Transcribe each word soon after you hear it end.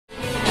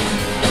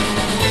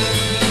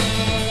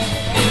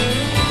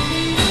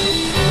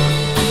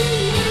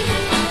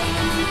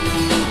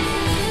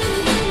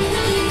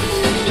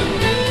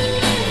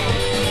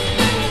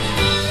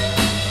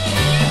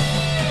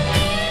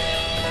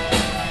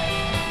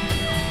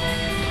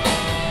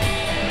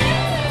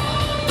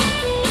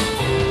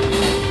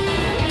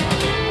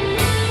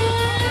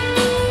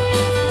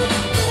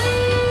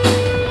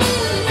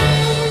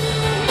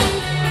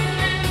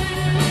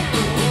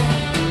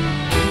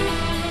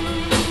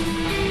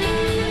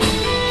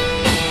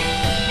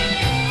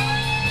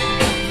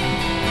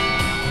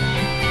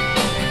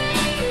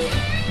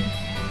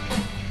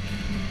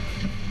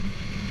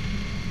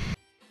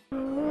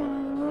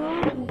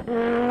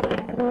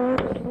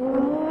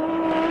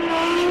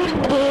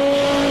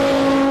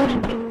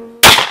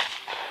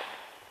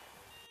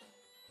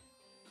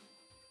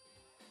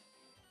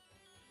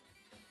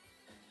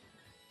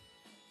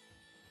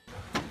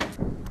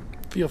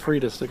feel free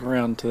to stick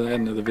around to the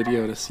end of the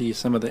video to see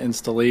some of the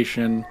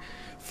installation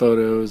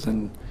photos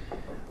and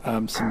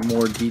some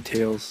more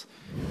details.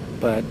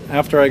 But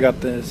after I got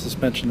the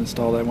suspension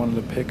installed, I wanted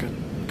to pick a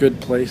good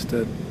place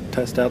to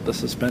test out the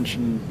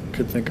suspension.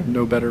 Could think of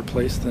no better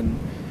place than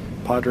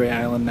Padre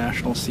Island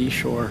National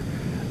Seashore.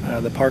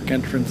 The park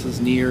entrance is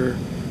near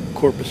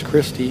Corpus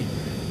Christi,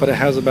 but it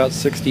has about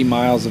 60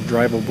 miles of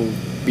drivable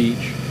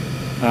beach,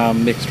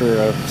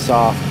 mixture of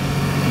soft,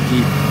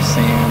 deep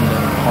sand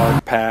and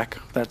hard pack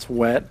that's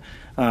wet.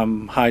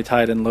 High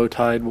tide and low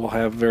tide will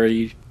have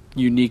very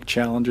unique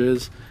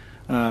challenges.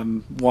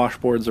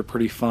 Washboards are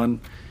pretty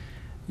fun.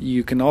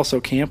 You can also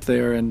camp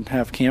there and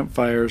have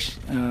campfires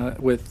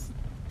with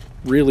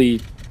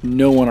really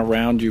no one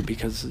around you,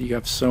 because you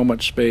have so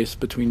much space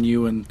between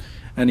you and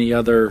any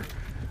other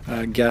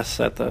guests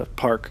at the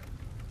park.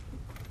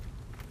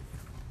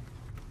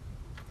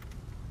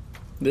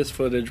 This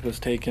footage was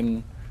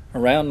taken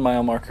around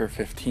mile marker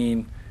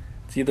 15.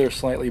 It's either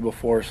slightly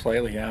before or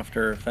slightly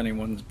after. If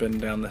anyone's been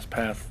down this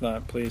path,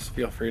 please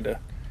feel free to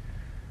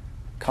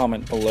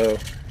comment below.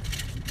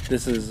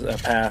 This is a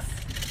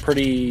path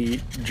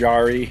pretty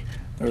jarry.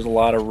 There's a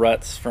lot of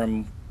ruts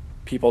from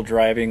people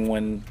driving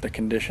when the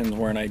conditions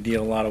weren't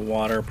ideal. A lot of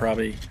water,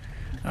 probably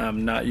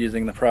not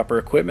using the proper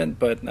equipment,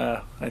 but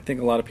I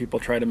think a lot of people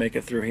try to make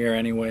it through here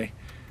anyway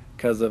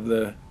because of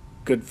the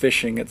good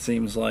fishing, it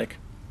seems like.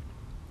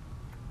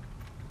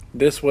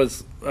 This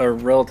was a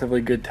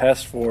relatively good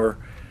test for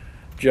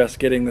just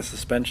getting the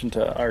suspension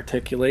to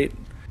articulate.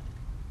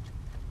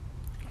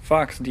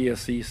 Fox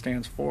DSC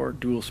stands for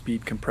dual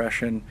speed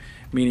compression,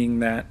 meaning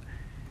that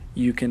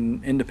you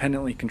can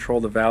independently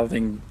control the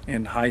valving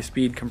in high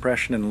speed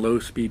compression and low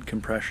speed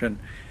compression,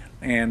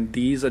 and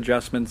these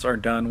adjustments are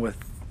done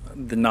with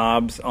the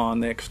knobs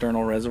on the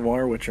external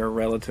reservoir, which are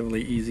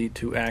relatively easy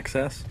to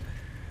access.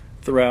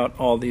 Throughout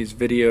all these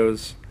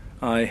videos,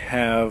 I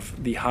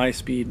have the high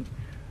speed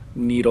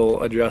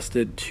needle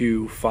adjusted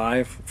to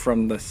 5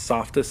 from the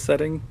softest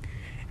setting,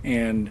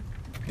 and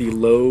the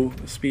low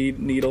speed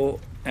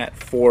needle at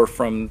 4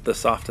 from the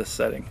softest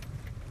setting.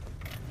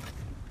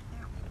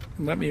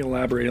 Let me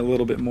elaborate a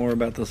little bit more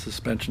about the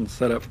suspension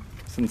setup,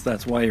 since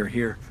that's why you're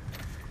here.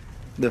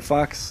 The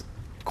Fox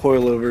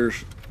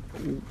coilovers,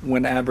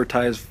 when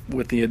advertised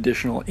with the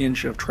additional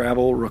inch of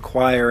travel,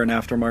 require an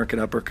aftermarket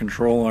upper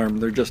control arm.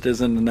 There just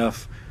isn't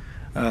enough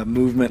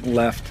movement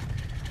left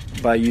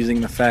by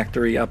using the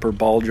factory upper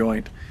ball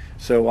joint.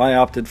 So I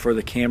opted for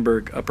the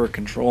Camburg upper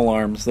control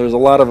arms. There's a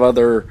lot of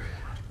other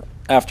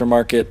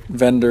aftermarket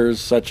vendors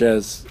such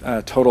as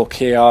Total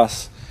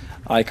Chaos,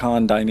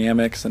 Icon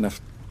Dynamics, and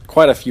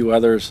quite a few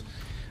others,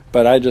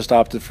 but I just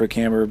opted for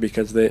Camburg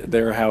because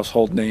they're a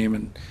household name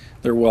and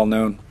they're well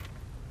known.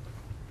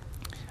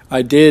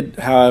 I did,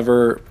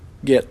 however,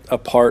 get a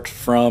part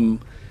from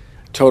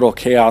Total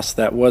Chaos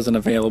that wasn't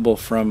available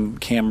from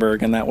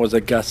Camburg, and that was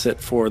a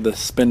gusset for the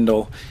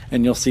spindle,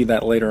 and you'll see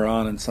that later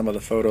on in some of the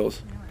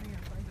photos.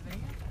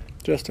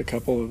 Just a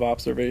couple of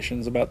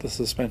observations about the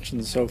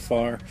suspension so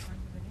far.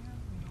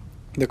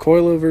 The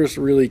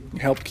coilovers really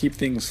help keep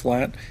things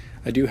flat.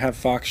 I do have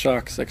Fox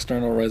Shock's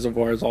external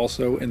reservoirs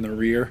also in the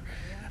rear,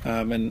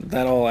 and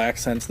that all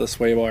accents the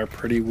sway bar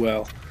pretty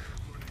well.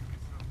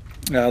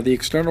 The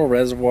external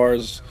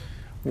reservoirs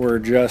were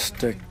just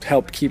to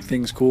help keep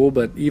things cool,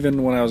 but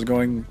even when I was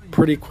going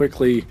pretty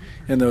quickly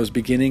in those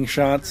beginning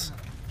shots,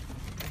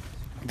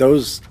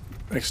 those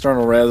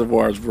external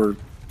reservoirs were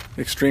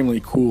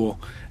extremely cool,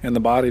 and the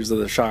bodies of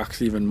the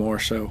shocks even more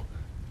so.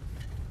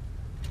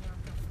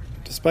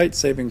 Despite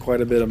saving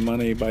quite a bit of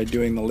money by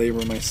doing the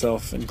labor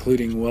myself,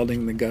 including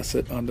welding the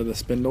gusset onto the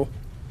spindle,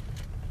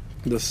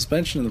 the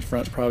suspension in the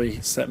front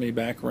probably set me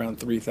back around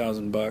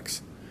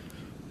 $3,000.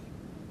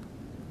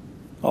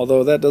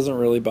 Although that doesn't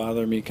really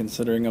bother me,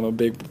 considering I'm a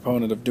big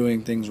proponent of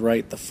doing things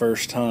right the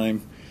first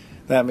time.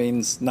 That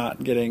means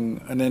not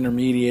getting an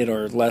intermediate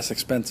or less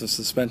expensive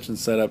suspension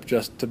setup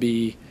just to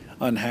be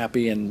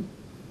unhappy and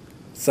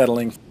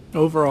settling.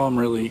 Overall, I'm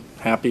really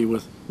happy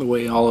with the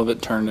way all of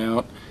it turned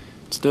out.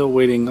 Still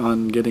waiting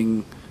on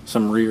getting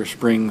some rear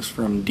springs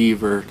from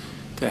Deaver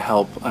to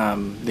help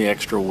the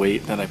extra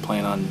weight that I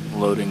plan on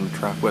loading the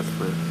truck with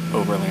for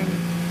overlanding.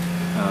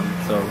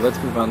 So let's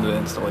move on to the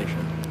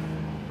installation.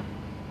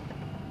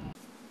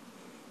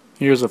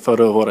 Here's a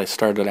photo of what I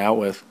started out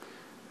with.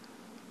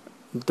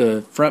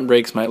 The front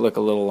brakes might look a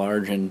little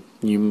large, and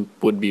you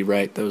would be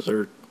right. Those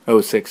are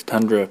 06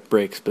 Tundra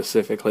brakes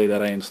specifically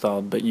that I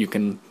installed, but you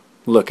can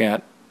look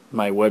at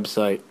my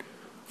website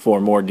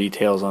for more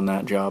details on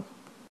that job.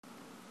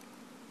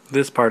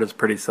 This part is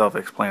pretty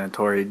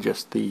self-explanatory,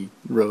 just the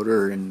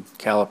rotor and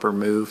caliper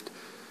moved,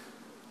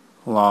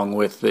 along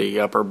with the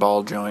upper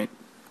ball joint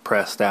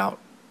pressed out.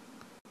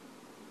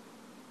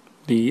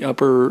 The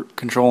upper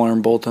control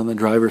arm bolt on the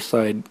driver's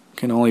side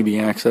can only be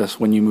accessed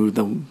when you move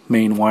the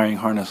main wiring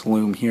harness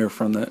loom here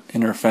from the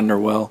inner fender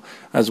well,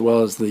 as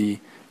well as the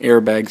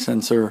airbag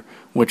sensor,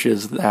 which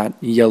is that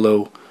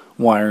yellow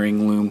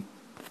wiring loom.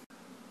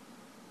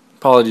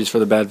 Apologies for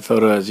the bad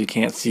photo, as you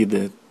can't see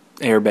the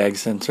airbag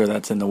sensor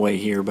that's in the way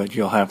here, but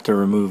you'll have to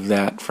remove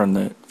that from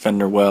the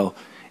fender well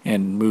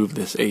and move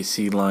this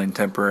AC line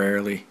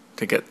temporarily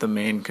to get the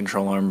main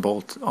control arm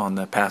bolt on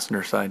the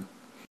passenger side.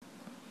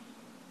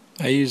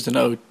 I used an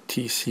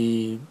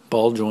OTC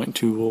ball joint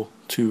tool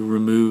to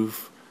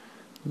remove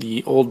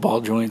the old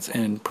ball joints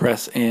and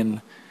press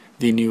in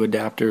the new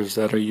adapters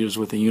that are used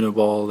with the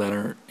uniball that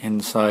are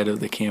inside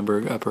of the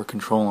Camburg upper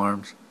control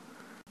arms.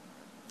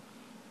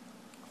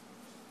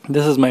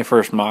 This is my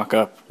first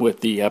mock-up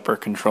with the upper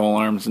control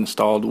arms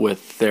installed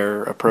with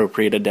their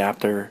appropriate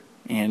adapter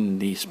and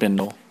the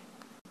spindle.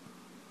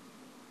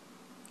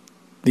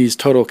 These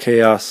Total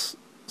Chaos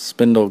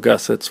spindle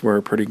gussets were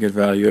a pretty good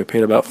value. I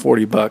paid about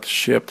 $40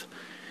 shipped.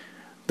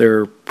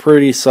 They're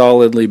pretty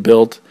solidly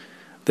built.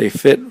 They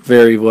fit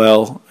very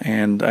well,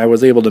 and I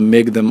was able to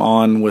MIG them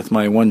on with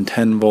my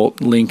 110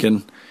 volt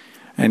Lincoln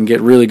and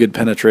get really good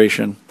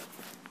penetration.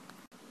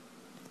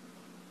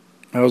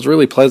 I was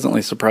really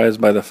pleasantly surprised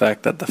by the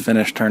fact that the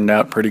finish turned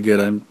out pretty good.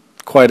 I'm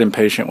quite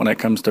impatient when it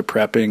comes to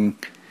prepping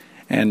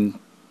and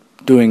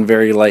doing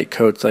very light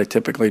coats. I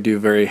typically do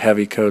very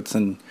heavy coats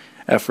in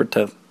effort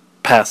to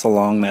pass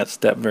along that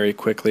step very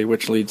quickly,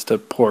 which leads to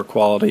poor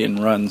quality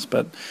in runs,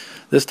 but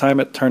this time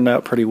it turned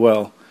out pretty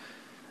well.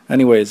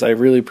 Anyways, I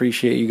really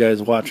appreciate you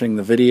guys watching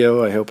the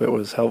video. I hope it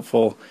was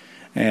helpful,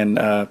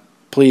 and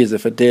please,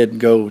 if it did,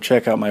 go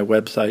check out my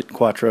website,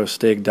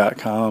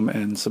 QuattroStig.com,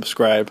 and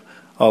subscribe.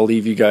 I'll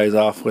leave you guys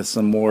off with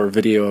some more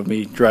video of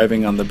me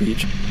driving on the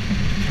beach.